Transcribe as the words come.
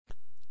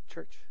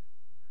Church,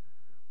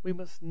 we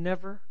must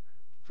never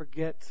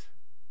forget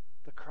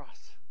the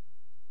cross.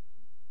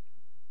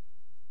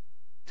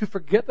 To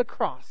forget the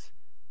cross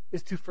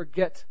is to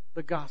forget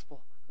the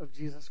gospel of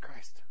Jesus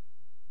Christ.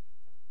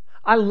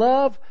 I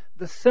love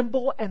the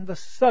symbol and the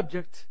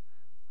subject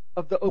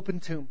of the open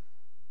tomb.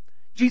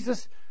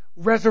 Jesus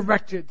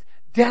resurrected,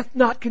 death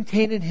not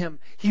contained in him.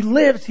 He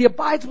lives, he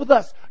abides with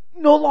us,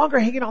 no longer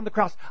hanging on the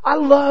cross. I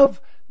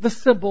love the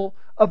symbol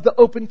of the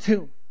open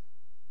tomb.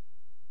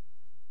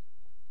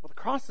 Well, the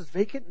cross is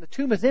vacant and the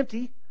tomb is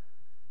empty.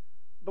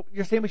 But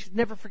you're saying we should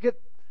never forget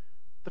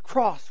the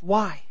cross.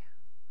 Why?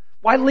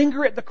 Why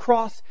linger at the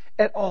cross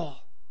at all?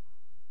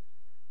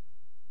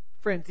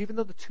 Friends, even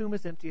though the tomb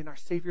is empty and our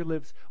Savior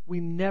lives, we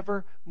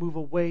never move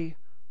away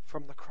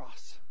from the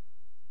cross.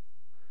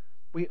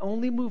 We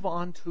only move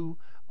on to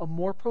a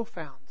more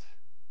profound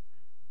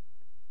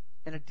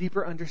and a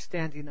deeper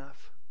understanding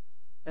of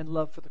and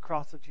love for the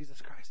cross of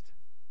Jesus Christ.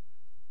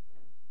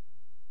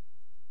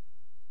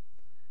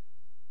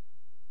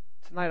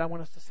 Tonight, I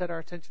want us to set our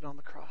attention on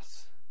the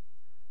cross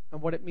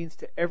and what it means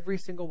to every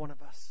single one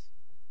of us.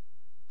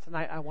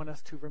 Tonight, I want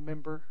us to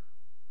remember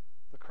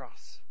the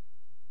cross.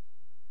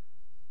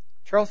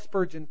 Charles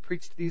Spurgeon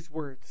preached these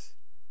words.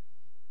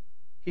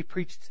 He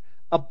preached,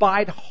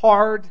 "Abide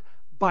hard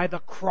by the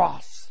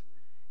cross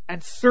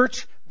and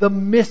search the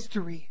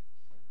mystery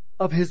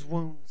of his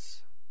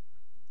wounds."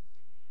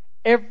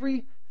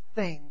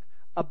 Everything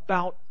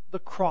about the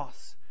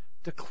cross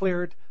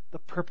declared the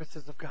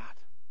purposes of God.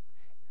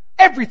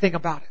 Everything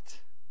about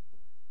it.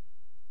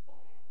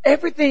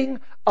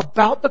 Everything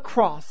about the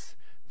cross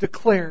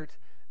declared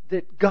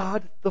that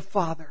God the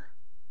Father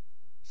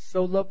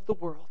so loved the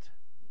world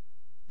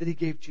that he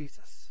gave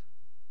Jesus.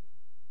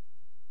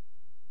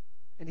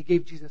 And he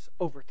gave Jesus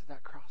over to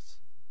that cross.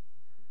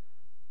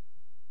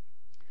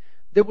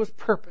 There was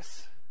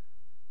purpose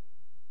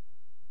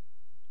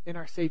in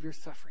our Savior's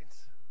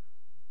sufferings.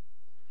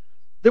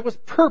 There was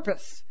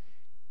purpose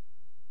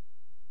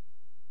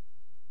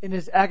in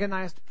his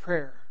agonized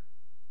prayer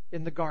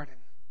in the garden.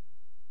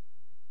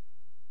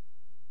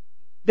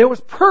 There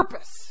was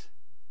purpose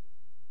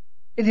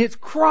in his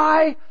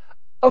cry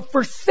of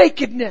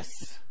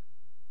forsakenness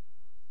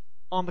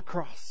on the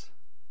cross.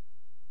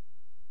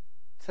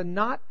 To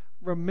not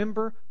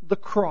remember the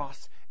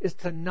cross is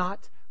to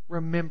not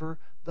remember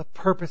the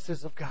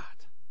purposes of God.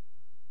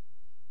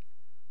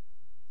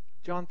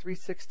 John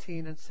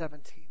 3:16 and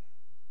 17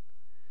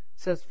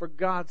 says, "For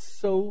God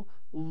so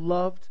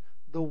loved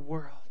the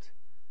world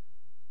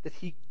that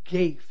he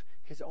gave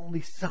his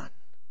only Son,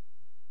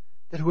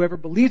 that whoever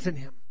believes in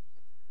him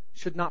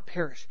should not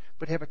perish,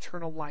 but have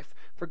eternal life.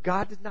 For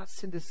God did not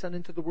send his Son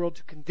into the world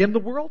to condemn the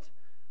world,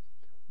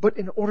 but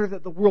in order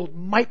that the world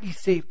might be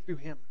saved through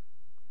him."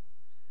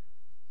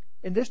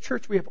 In this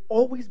church, we have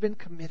always been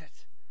committed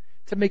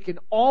to making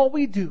all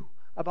we do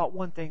about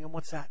one thing, and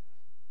what's that?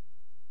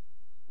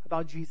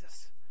 About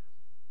Jesus.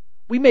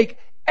 We make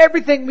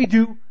everything we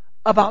do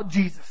about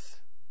Jesus.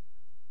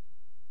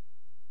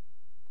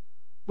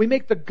 We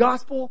make the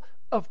gospel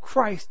of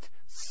Christ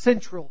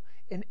central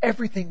in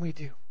everything we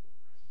do.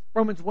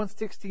 Romans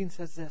 1:16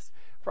 says this,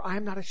 "For I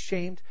am not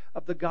ashamed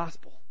of the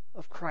gospel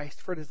of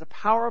Christ, for it is the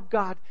power of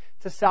God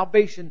to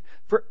salvation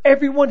for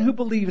everyone who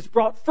believes,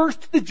 brought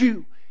first to the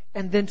Jew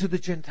and then to the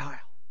Gentile,"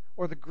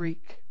 or the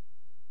Greek.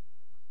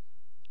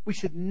 We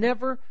should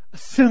never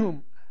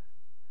assume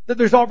that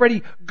there's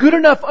already good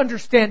enough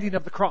understanding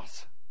of the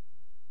cross,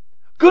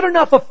 good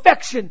enough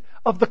affection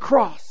of the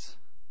cross,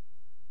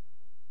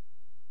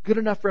 good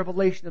enough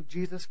revelation of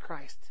Jesus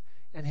Christ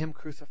and him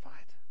crucified.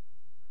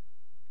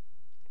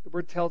 The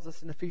word tells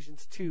us in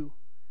Ephesians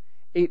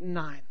 2:8 and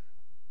 9,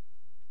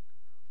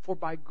 "For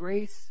by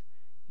grace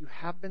you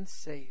have been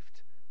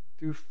saved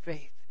through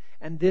faith,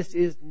 and this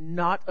is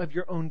not of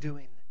your own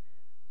doing.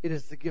 It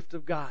is the gift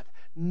of God,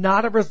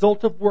 not a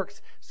result of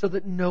works, so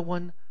that no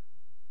one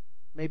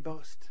may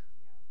boast."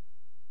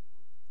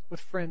 But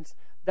friends,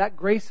 that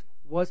grace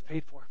was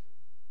paid for.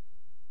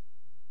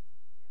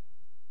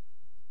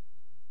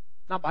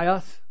 Not by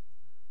us,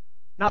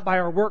 not by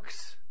our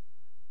works,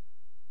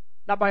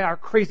 not by our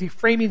crazy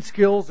framing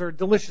skills or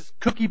delicious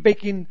cookie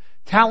baking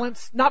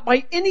talents, not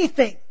by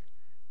anything.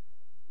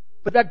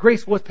 But that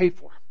grace was paid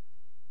for.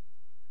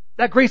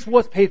 That grace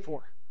was paid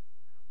for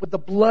with the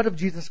blood of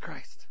Jesus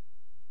Christ.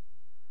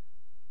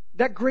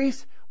 That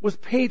grace was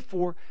paid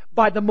for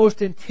by the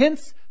most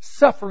intense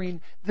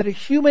suffering that a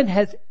human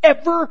has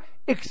ever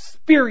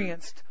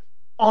experienced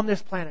on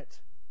this planet.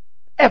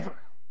 Ever.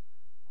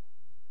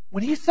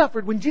 When he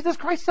suffered, when Jesus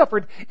Christ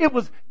suffered, it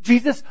was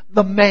Jesus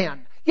the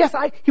man. Yes,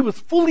 he was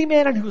fully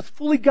man and he was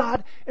fully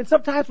God, and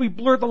sometimes we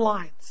blur the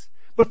lines.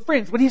 But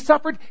friends, when he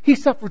suffered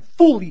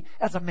fully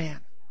as a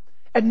man.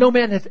 And no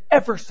man has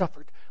ever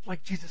suffered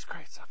like Jesus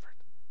Christ suffered.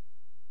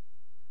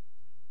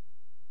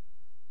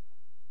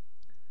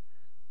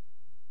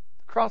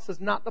 The cross is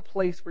not the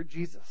place where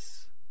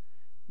Jesus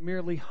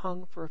merely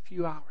hung for a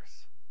few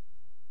hours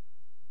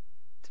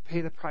to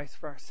pay the price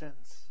for our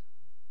sins.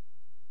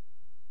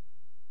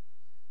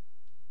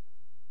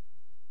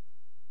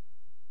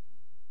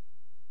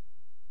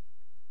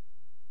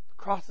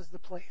 cross is the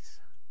place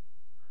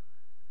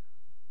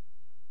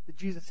that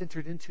Jesus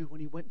entered into when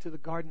he went to the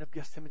Garden of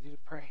Gethsemane to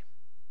pray.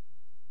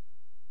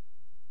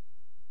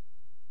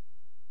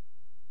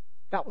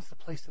 That was the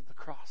place of the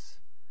cross.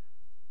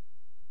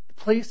 The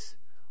place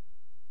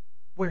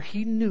where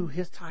he knew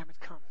his time had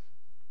come.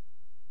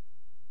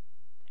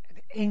 And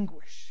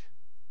anguish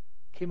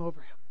came over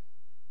him.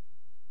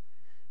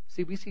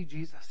 See, we see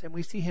Jesus and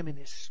we see him in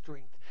his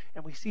strength.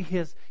 And we see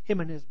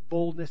him in his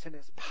boldness and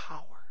his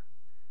power.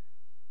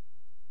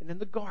 And in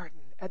the garden,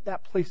 at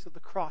that place of the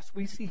cross,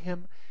 we see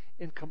him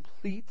in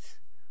complete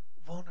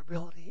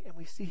vulnerability. And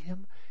we see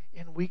him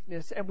in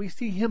weakness. And we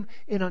see him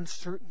in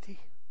uncertainty.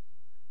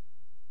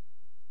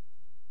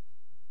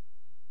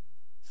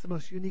 It's the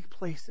most unique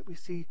place that we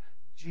see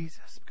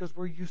Jesus, because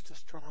we're used to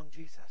strong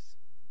Jesus.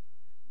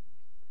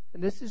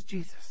 And this is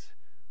Jesus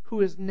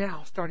who is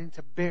now starting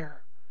to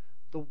bear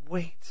the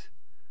weight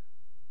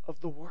of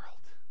the world.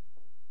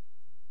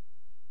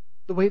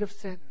 The weight of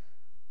sin.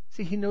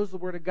 See, he knows the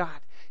Word of God.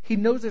 He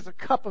knows there's a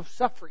cup of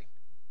suffering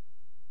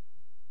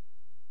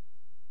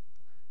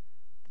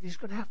that he's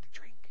going to have to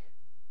drink.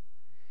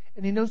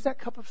 And he knows that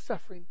cup of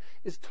suffering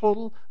is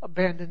total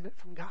abandonment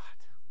from God.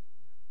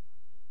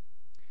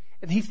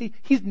 And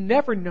he's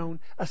never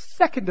known a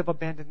second of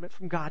abandonment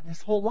from God in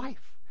his whole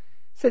life.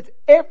 Since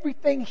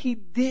everything he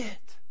did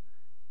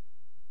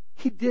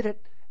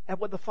it at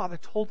what the Father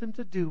told him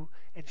to do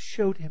and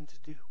showed him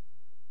to do.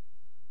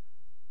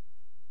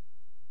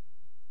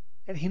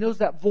 And he knows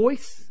that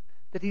voice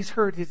that he's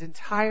heard his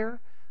entire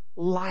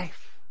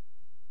life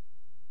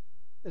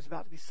is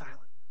about to be silent.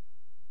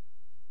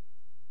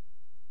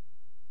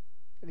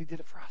 And he did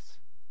it for us.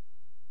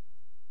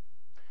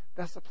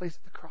 That's the place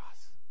of the cross.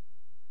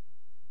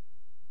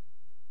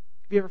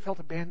 Have you ever felt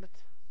abandoned?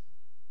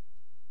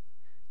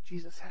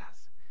 Jesus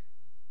has.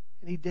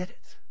 And he did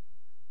it.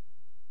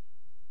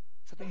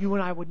 So that you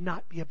and I would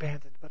not be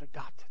abandoned, but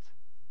adopted.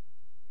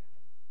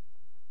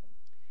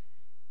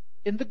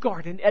 In the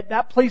garden, at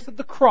that place of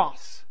the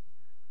cross,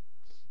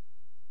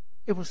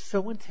 it was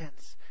so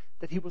intense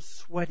that he was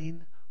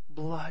sweating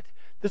blood.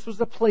 This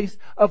was a place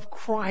of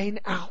crying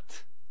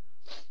out.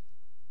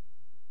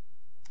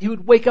 He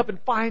would wake up and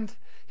find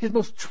his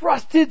most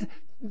trusted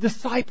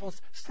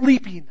disciples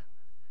sleeping.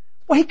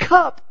 Wake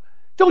up!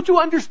 Don't you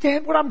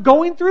understand what I'm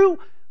going through?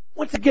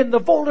 Once again, the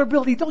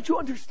vulnerability. Don't you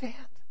understand?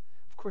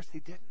 Of course they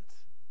didn't.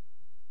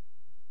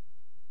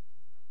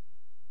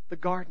 The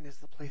garden is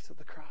the place of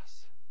the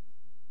cross.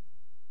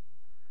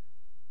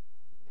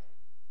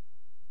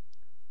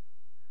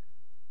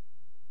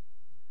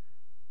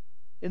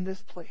 In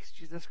this place,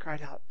 Jesus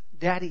cried out,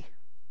 Daddy,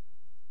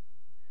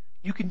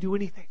 you can do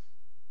anything.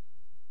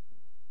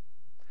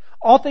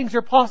 All things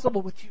are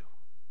possible with you.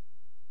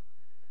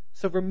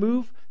 So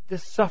remove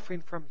this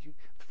suffering from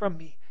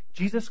me.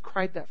 Jesus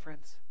cried that,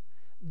 friends.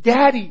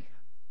 Daddy,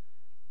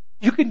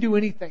 you can do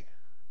anything.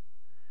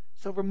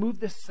 So remove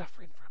this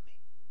suffering from me.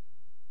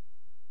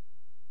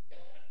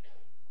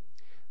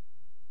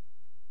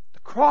 The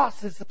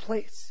cross is the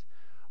place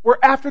where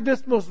after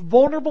this most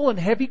vulnerable and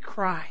heavy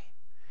cry,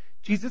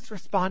 Jesus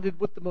responded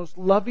with the most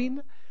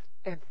loving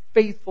and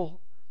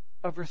faithful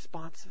of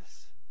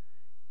responses.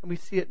 And we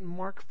see it in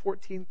Mark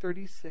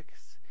 14:36.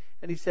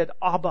 And he said,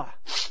 Abba,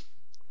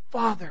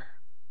 Father,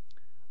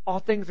 all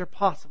things are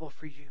possible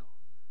for you.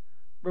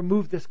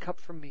 Remove this cup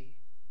from me.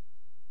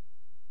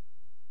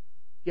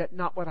 Yet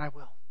not what I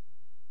will,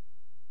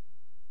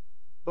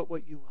 but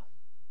what you will.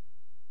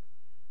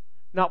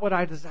 Not what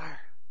I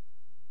desire,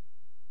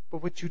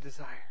 but what you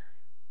desire.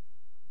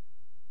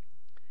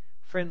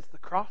 Friends, the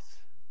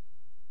cross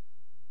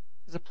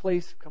is a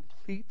place of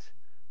complete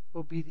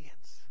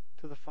obedience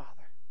to the Father.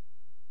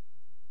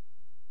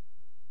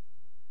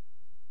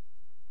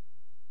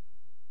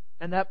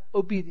 And that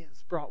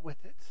obedience brought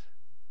with it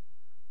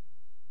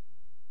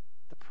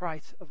the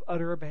price of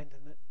utter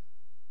abandonment,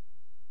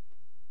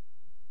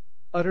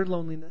 utter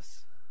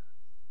loneliness,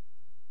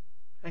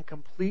 and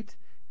complete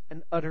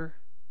and utter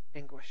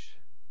anguish.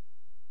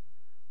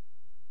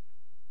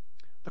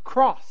 The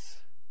cross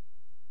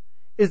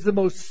is the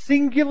most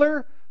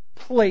singular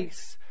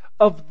place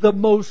of the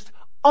most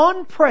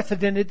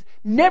unprecedented,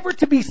 never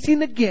to be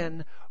seen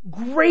again,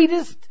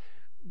 greatest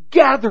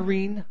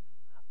gathering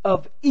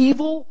of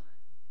evil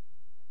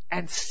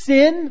and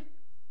sin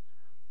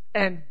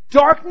and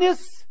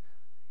darkness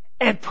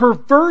and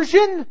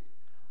perversion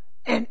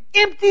and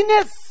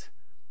emptiness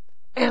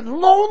and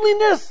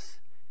loneliness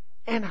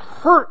and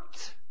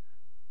hurt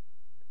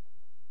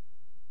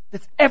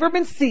that's ever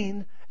been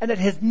seen and that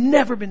has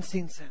never been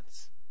seen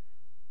since.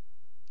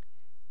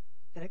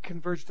 And it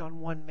converged on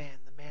one man,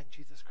 the man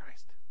Jesus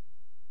Christ.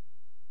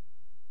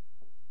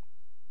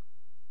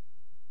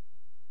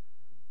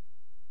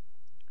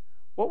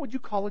 What would you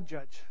call a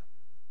judge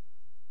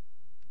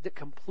that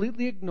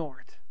completely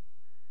ignored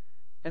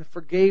and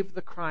forgave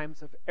the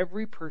crimes of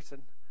every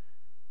person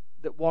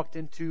that walked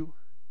into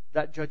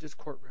that judge's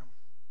courtroom?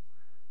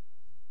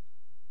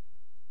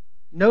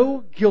 No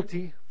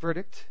guilty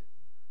verdict,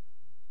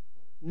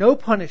 no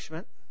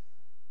punishment,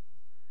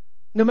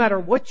 no matter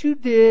what you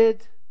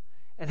did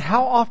and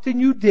how often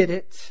you did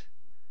it,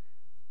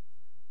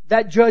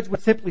 that judge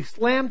would simply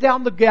slam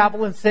down the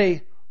gavel and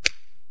say,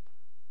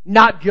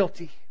 not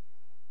guilty.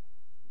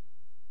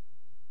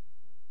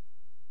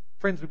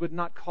 Friends, we would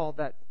not call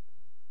that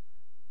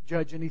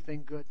judge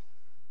anything good.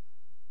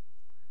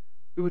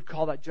 We would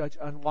call that judge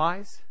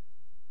unwise.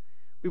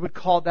 We would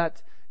call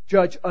that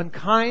judge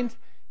unkind.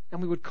 And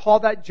we would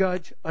call that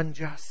judge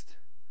unjust.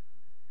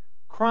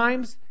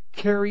 Crimes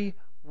carry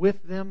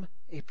with them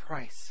a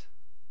price.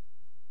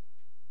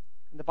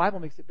 And the Bible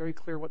makes it very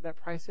clear what that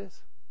price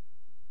is.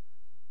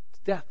 It's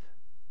death.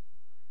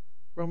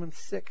 Romans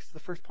 6, the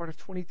first part of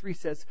 23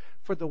 says,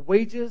 for the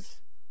wages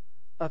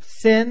of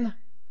sin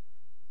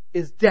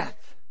is death.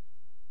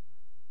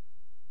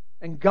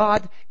 And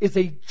God is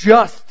a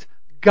just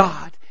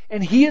God.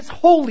 And He is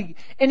holy.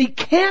 And He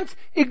can't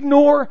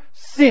ignore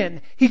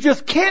sin. He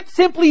just can't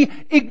simply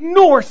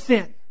ignore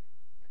sin.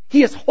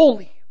 He is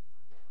holy.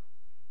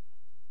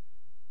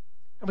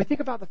 And we think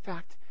about the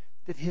fact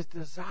that His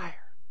desire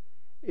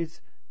is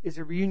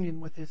a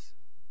reunion with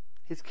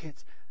His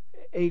kids.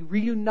 A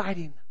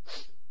reuniting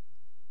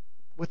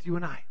with you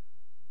and I.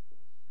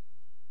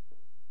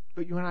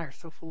 But you and I are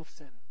so full of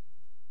sin.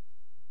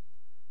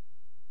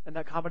 And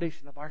that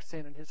combination of our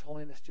sin and His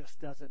holiness just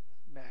doesn't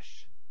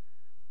mesh.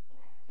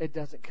 It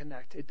doesn't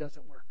connect. It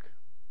doesn't work.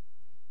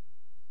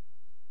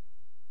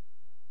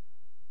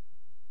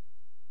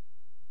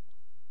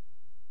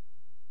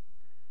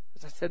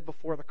 As I said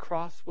before, the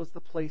cross was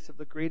the place of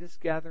the greatest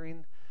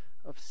gathering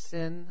of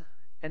sin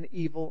and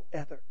evil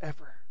ever.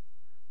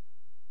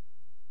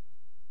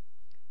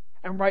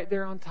 And right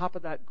there on top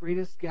of that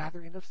greatest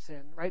gathering of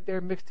sin, right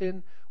there mixed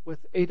in with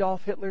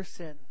Adolf Hitler's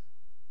sin,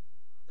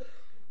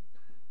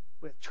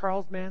 with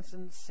Charles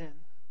Manson's sin,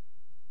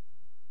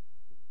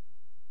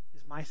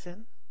 is my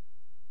sin.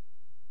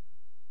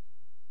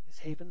 Is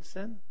Haven's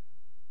sin?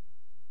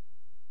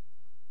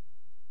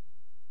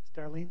 Is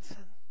Darlene's sin?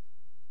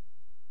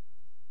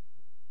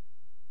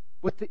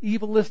 With the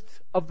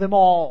evilest of them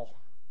all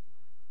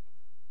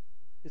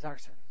is our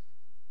sin.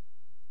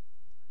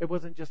 It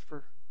wasn't just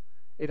for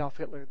Adolf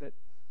Hitler that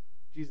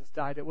Jesus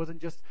died. It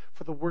wasn't just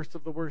for the worst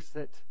of the worst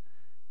that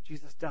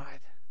Jesus died.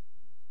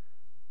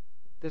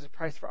 There's a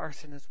price for our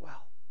sin as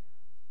well.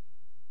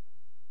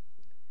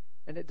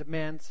 And it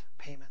demands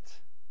payment.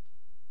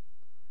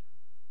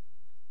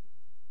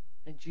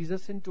 And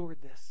Jesus endured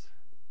this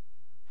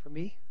for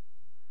me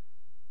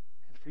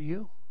and for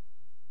you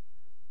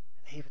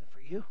and even for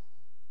you,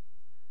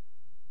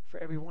 for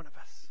every one of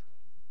us.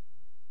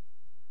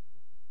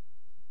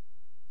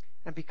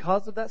 And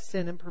because of that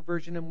sin and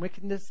perversion and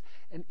wickedness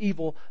and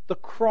evil, the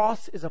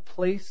cross is a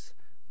place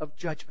of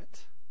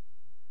judgment.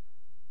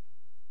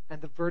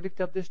 And the verdict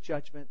of this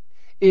judgment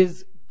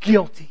is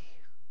guilty.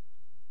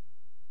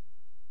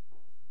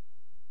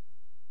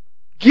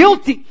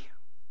 Guilty.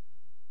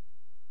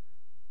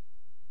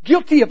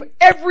 Guilty of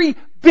every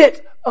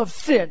bit of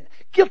sin.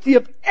 Guilty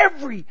of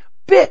every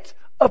bit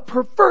of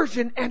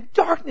perversion and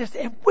darkness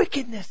and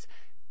wickedness.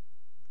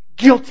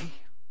 Guilty.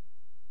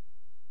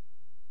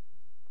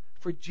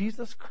 For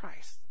Jesus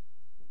Christ,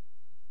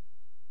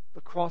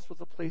 the cross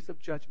was a place of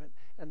judgment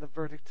and the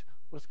verdict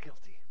was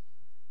guilty.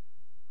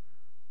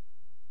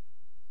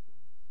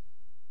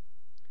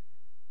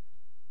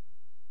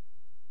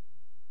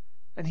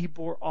 And He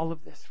bore all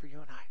of this for you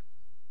and I.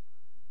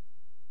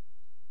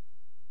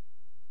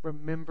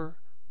 Remember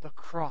the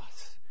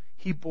cross.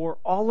 He bore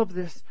all of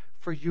this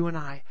for you and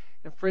I.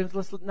 And friends,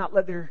 let's not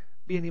let there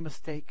be any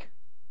mistake.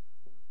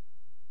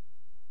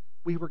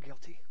 We were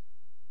guilty.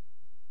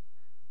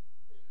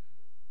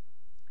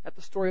 At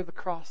the story of the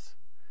cross,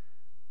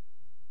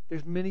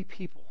 there's many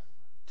people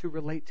to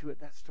relate to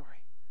that story.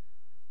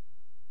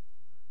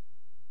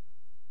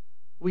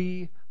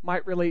 We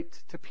might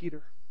relate to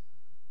Peter,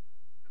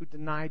 who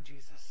denied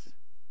Jesus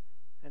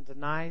and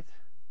denied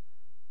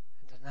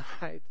and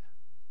denied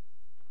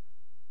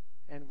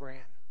and ran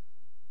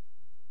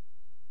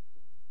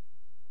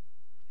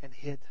and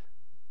hid.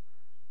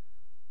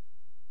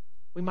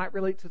 We might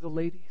relate to the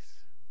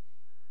ladies,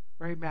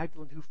 Mary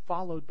Magdalene, who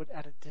followed but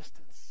at a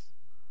distance.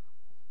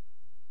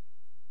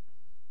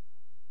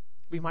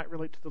 We might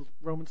relate to the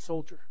Roman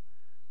soldier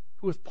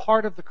who was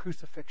part of the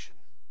crucifixion.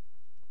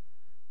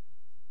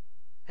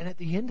 And at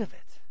the end of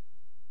it,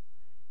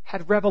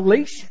 had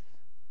revelation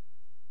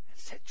and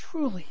said,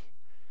 truly,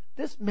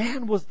 this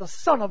man was the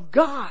Son of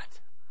God.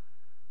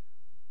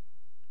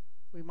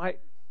 We might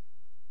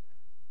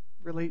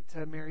relate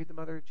to Mary, the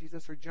mother of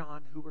Jesus, or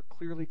John, who were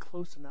clearly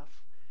close enough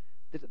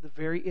that at the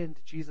very end,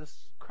 Jesus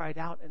cried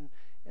out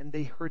and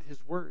they heard His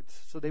words.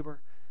 So they were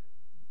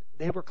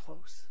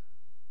close.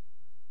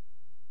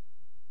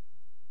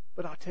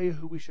 But I'll tell you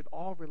who we should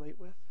all relate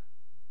with.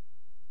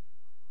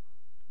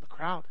 The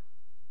crowd.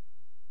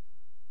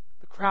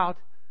 The crowd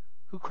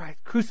who cried,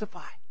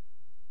 crucify.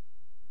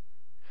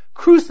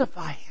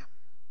 Crucify Him.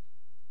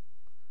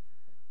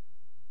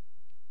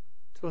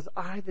 It was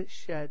I that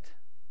shed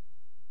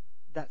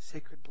that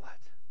sacred blood.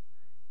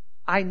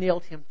 I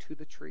nailed Him to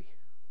the tree.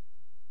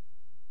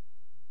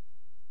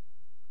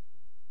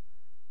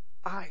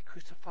 I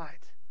crucified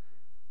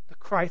the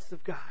Christ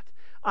of God.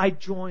 I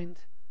joined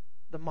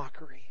the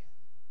mockery.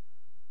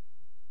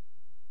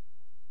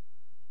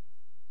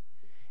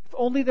 If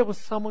only there was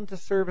someone to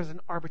serve as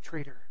an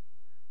arbitrator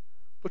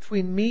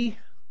between me,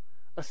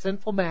 a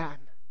sinful man,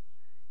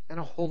 and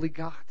a holy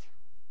God.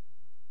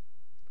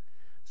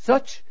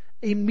 Such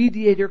a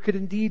mediator could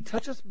indeed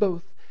touch us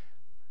both,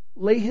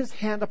 lay his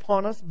hand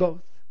upon us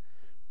both,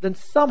 then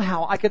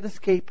somehow I could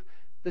escape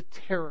the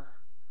terror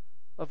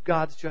of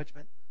God's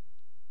judgment.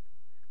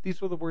 These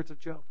were the words of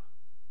Job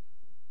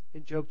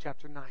in Job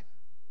chapter 9.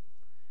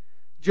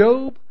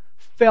 Job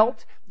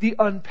felt the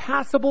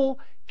unpassable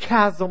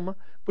chasm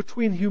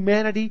between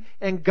humanity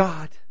and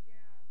God.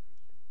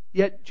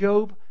 Yet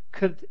Job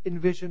could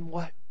envision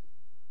what?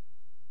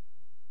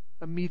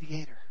 A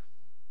mediator.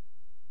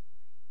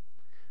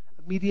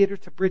 A mediator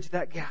to bridge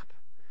that gap.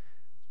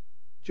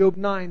 Job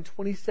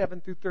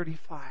 9:27 through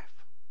 35.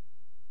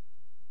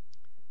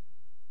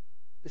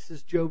 This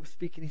is Job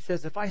speaking. He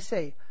says, if I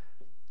say,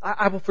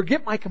 I will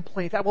forget my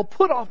complaint, I will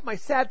put off my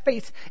sad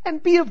face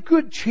and be of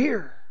good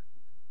cheer,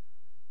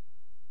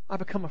 I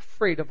become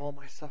afraid of all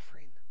my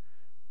suffering.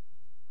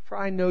 For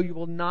I know you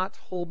will not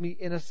hold me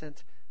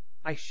innocent.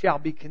 I shall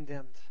be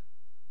condemned.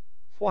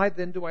 Why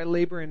then do I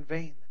labor in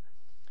vain?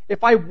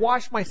 If I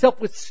wash myself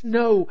with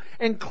snow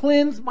and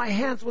cleanse my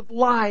hands with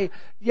lye,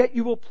 yet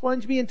you will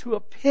plunge me into a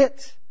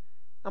pit,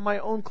 and my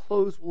own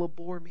clothes will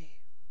abhor me.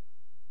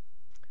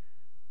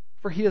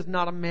 For he is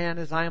not a man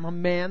as I am a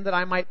man, that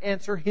I might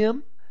answer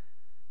him,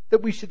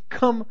 that we should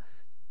come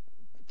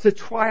to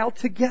trial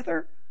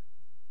together.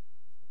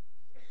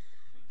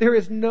 There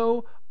is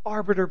no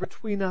arbiter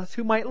between us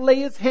who might lay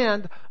his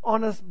hand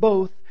on us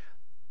both.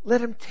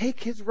 Let him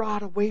take his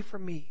rod away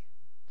from me,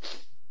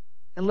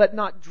 and let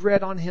not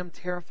dread on him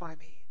terrify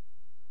me.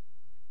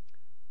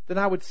 Then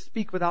I would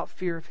speak without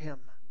fear of him,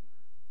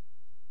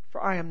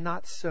 for I am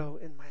not so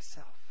in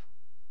myself.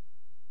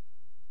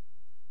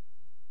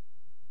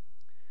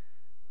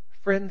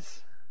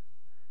 Friends,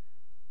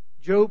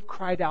 Job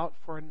cried out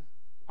for an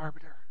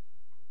arbiter,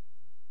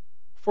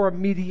 for a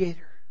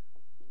mediator.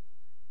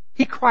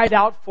 He cried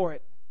out for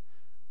it.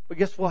 But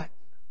guess what?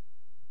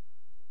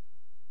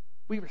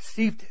 We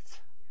received it.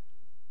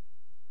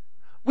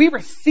 We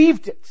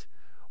received it.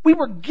 We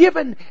were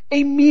given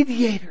a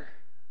mediator.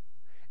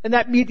 And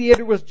that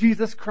mediator was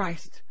Jesus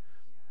Christ,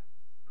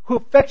 who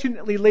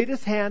affectionately laid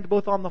his hand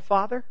both on the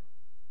Father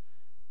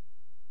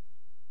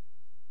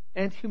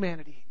and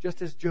humanity,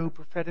 just as Job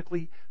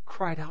prophetically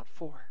cried out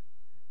for.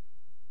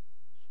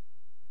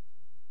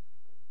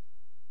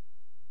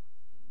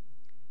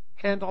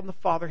 Hand on the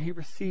Father, he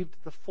received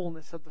the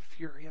fullness of the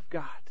fury of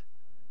God.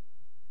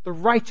 The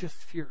righteous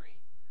fury.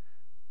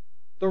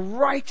 The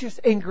righteous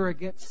anger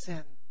against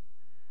sin,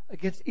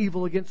 against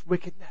evil, against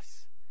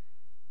wickedness.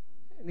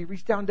 And he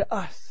reached down to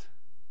us.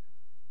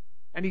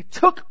 And he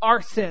took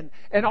our sin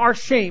and our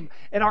shame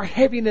and our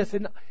heaviness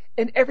and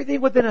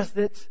everything within us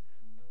that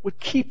would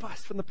keep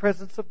us from the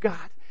presence of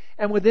God.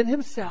 And within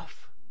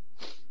himself,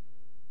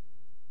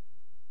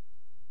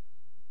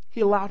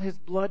 he allowed his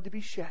blood to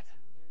be shed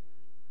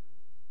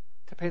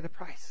to pay the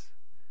price,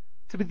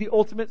 to be the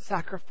ultimate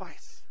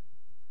sacrifice.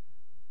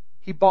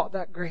 He bought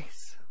that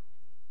grace.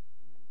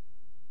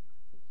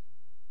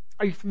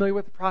 Are you familiar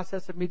with the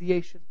process of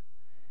mediation?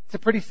 It's a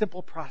pretty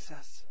simple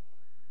process.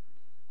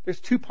 There's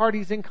two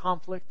parties in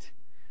conflict,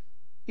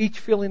 each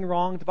feeling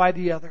wronged by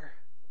the other.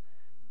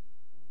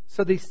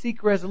 So they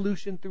seek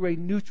resolution through a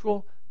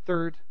neutral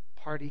third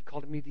party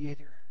called a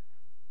mediator.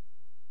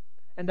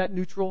 And that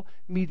neutral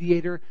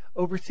mediator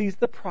oversees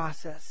the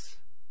process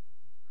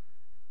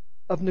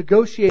of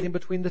negotiating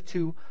between the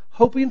two,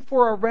 hoping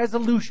for a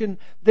resolution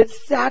that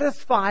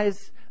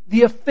satisfies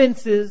the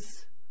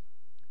offenses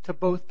to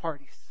both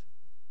parties.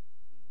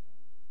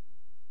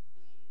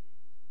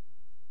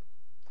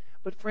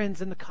 But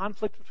friends, in the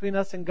conflict between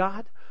us and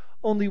God,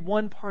 only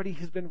one party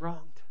has been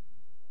wronged.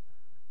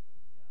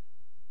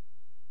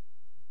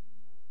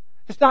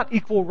 It's not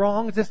equal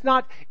wrongs. It's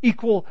not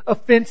equal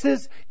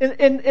offenses.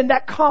 In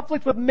that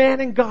conflict with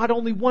man and God,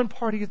 only one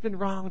party has been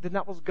wronged, and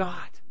that was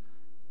God.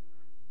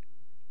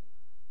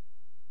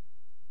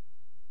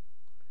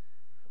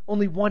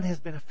 Only one has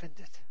been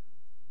offended.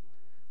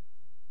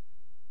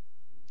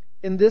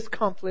 In this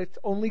conflict,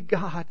 only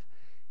God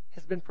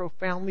has been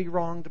profoundly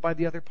wronged by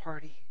the other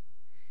party.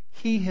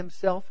 He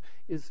himself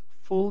is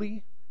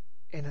fully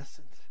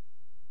innocent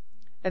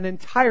and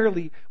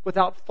entirely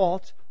without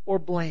fault or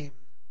blame.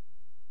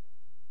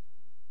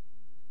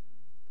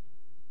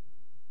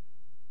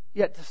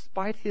 Yet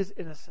despite his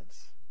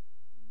innocence,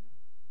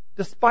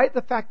 despite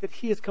the fact that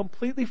he is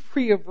completely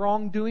free of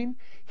wrongdoing,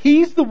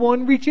 he's the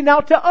one reaching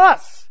out to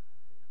us.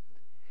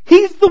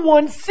 He's the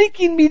one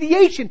seeking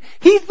mediation.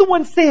 He's the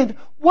one saying,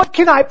 what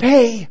can I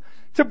pay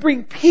to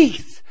bring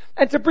peace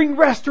and to bring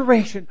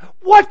restoration?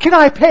 What can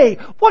I pay?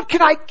 What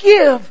can I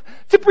give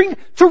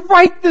to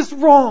right this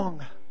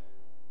wrong?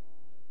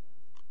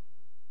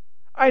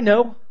 I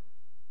know.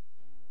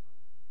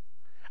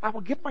 I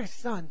will give my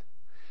son,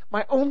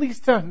 my only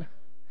son,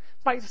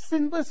 my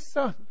sinless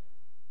son,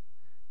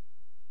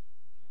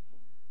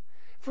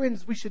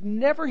 Friends, we should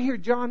never hear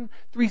John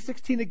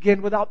 3:16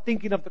 again without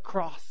thinking of the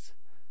cross.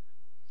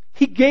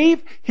 He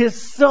gave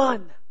His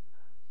Son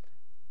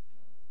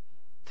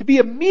to be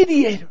a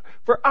mediator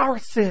for our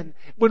sin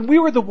when we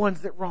were the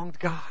ones that wronged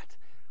God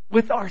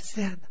with our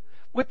sin,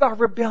 with our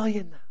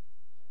rebellion.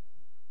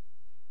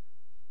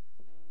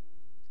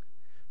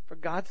 For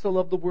God so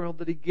loved the world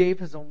that He gave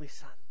His only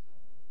Son,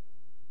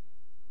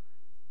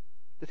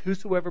 that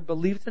whosoever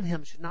believes in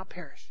Him should not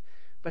perish,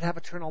 but have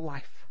eternal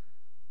life.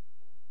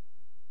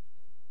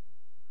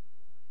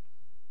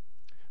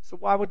 So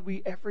why would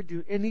we ever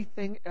do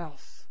anything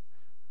else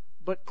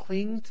but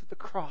cling to the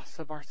cross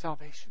of our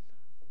salvation?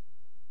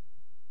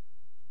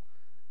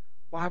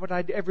 Why would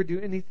I ever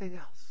do anything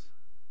else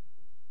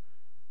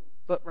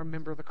but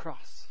remember the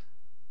cross?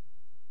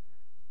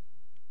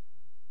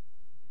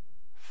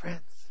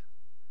 Friends,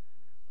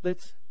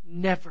 let's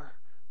never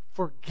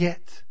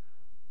forget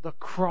the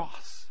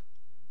cross.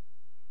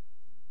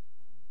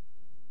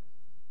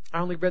 I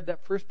only read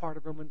that first part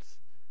of Romans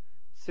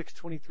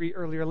 6:23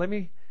 earlier. Let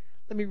me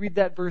read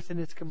that verse in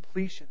its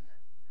completion.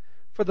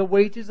 For the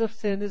wages of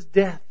sin is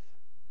death,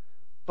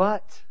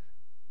 but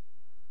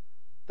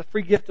the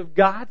free gift of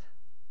God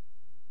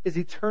is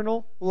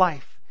eternal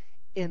life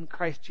in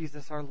Christ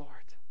Jesus our Lord.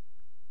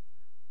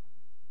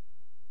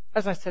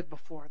 As I said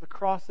before, the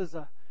cross is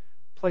a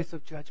place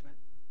of judgment.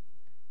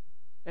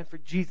 And for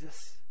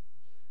Jesus,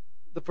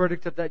 the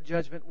verdict of that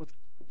judgment was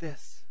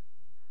this: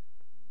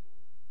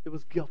 it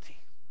was guilty.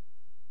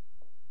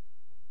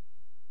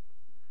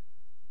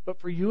 But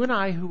for you and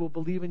I who will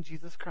believe in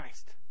Jesus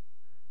Christ,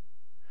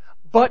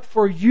 but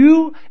for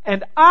you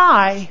and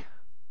I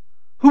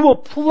who will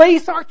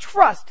place our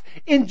trust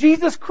in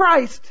Jesus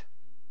Christ,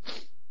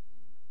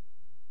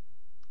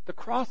 the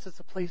cross is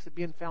a place of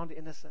being found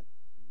innocent.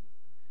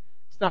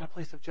 It's not a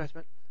place of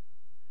judgment.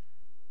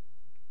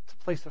 It's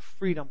a place of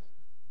freedom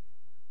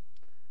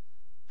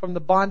from the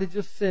bondage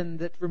of sin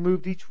that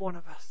removed each one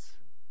of us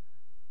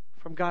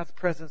from God's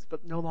presence,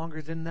 but no longer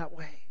is in that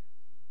way.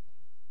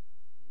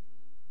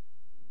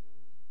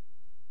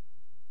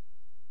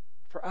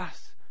 For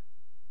us,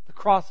 the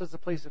cross is a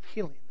place of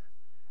healing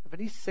of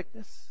any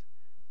sickness,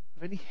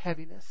 of any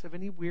heaviness, of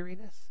any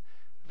weariness,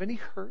 of any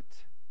hurt.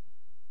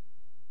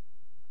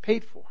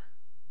 Paid for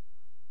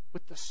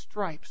with the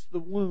stripes, the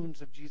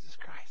wounds of Jesus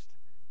Christ.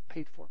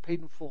 Paid for, paid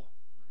in full.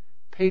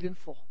 Paid in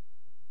full.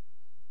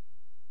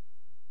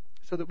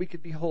 So that we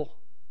could be whole.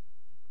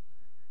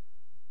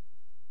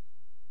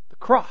 The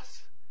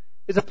cross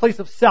is a place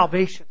of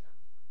salvation.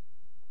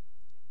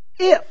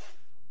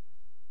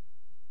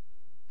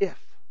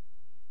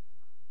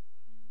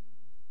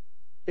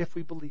 If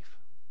we believe.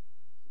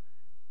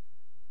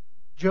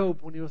 Job,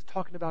 when he was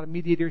talking about a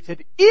mediator, he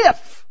said,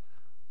 if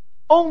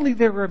only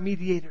there were a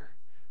mediator.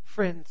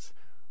 Friends,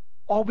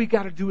 all we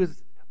got to do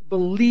is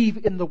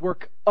believe in the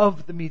work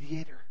of the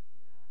mediator.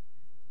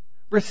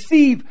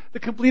 Receive the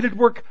completed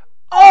work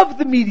of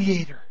the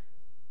mediator.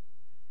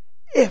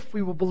 If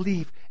we will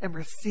believe and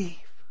receive.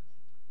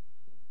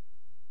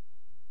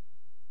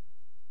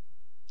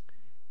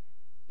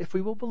 If we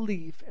will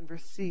believe and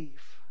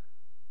receive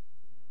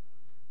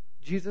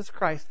Jesus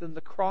Christ, then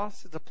the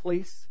cross is a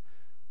place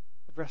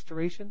of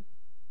restoration,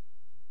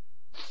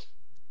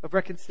 of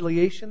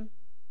reconciliation,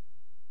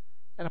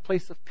 and a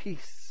place of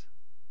peace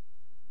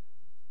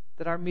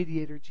that our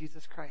mediator,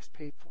 Jesus Christ,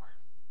 paid for.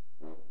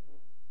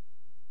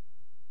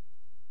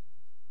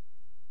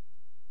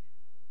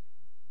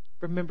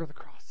 Remember the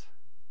cross.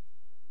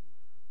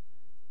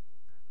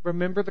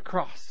 Remember the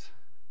cross.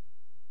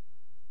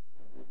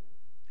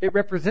 It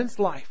represents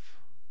life,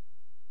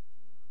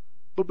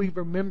 but we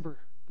remember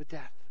the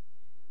death.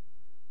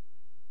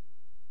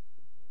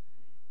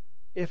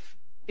 If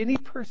any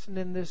person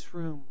in this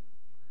room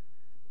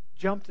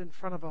jumped in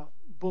front of a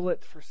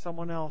bullet for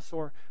someone else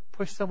or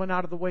pushed someone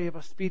out of the way of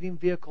a speeding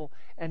vehicle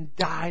and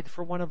died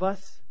for one of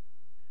us,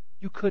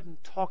 you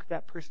couldn't talk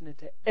that person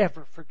into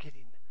ever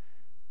forgetting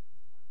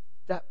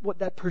what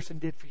that person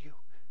did for you.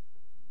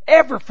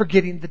 Ever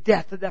forgetting the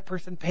death that that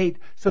person paid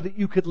so that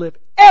you could live.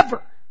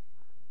 Ever!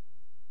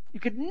 You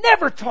could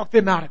never talk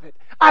them out of it.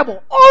 I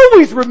will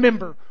always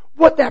remember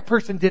what that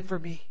person did for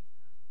me.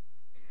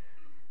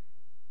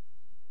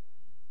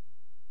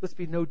 Let's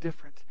be no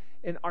different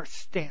in our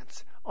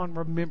stance on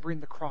remembering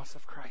the cross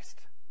of Christ.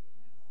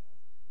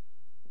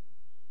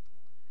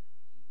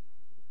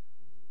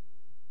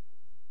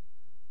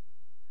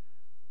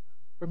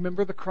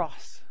 Remember the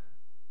cross.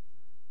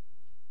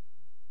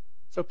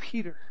 So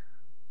Peter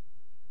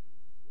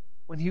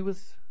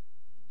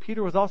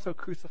was also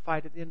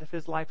crucified at the end of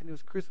his life, and he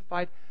was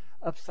crucified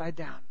upside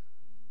down.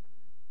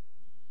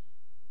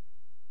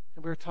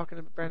 And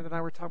Brandon and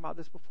I were talking about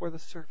this before the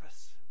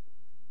service.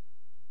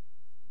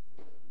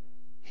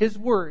 His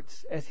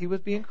words as he was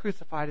being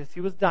crucified, as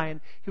he was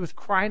dying, he was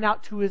crying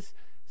out to his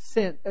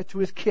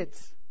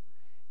kids.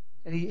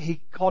 And he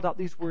called out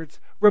these words,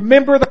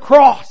 remember the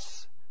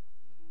cross!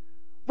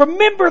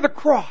 Remember the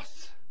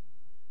cross!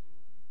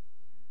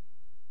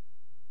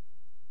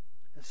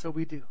 And so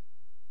we do.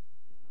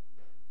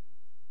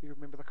 We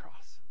remember the cross.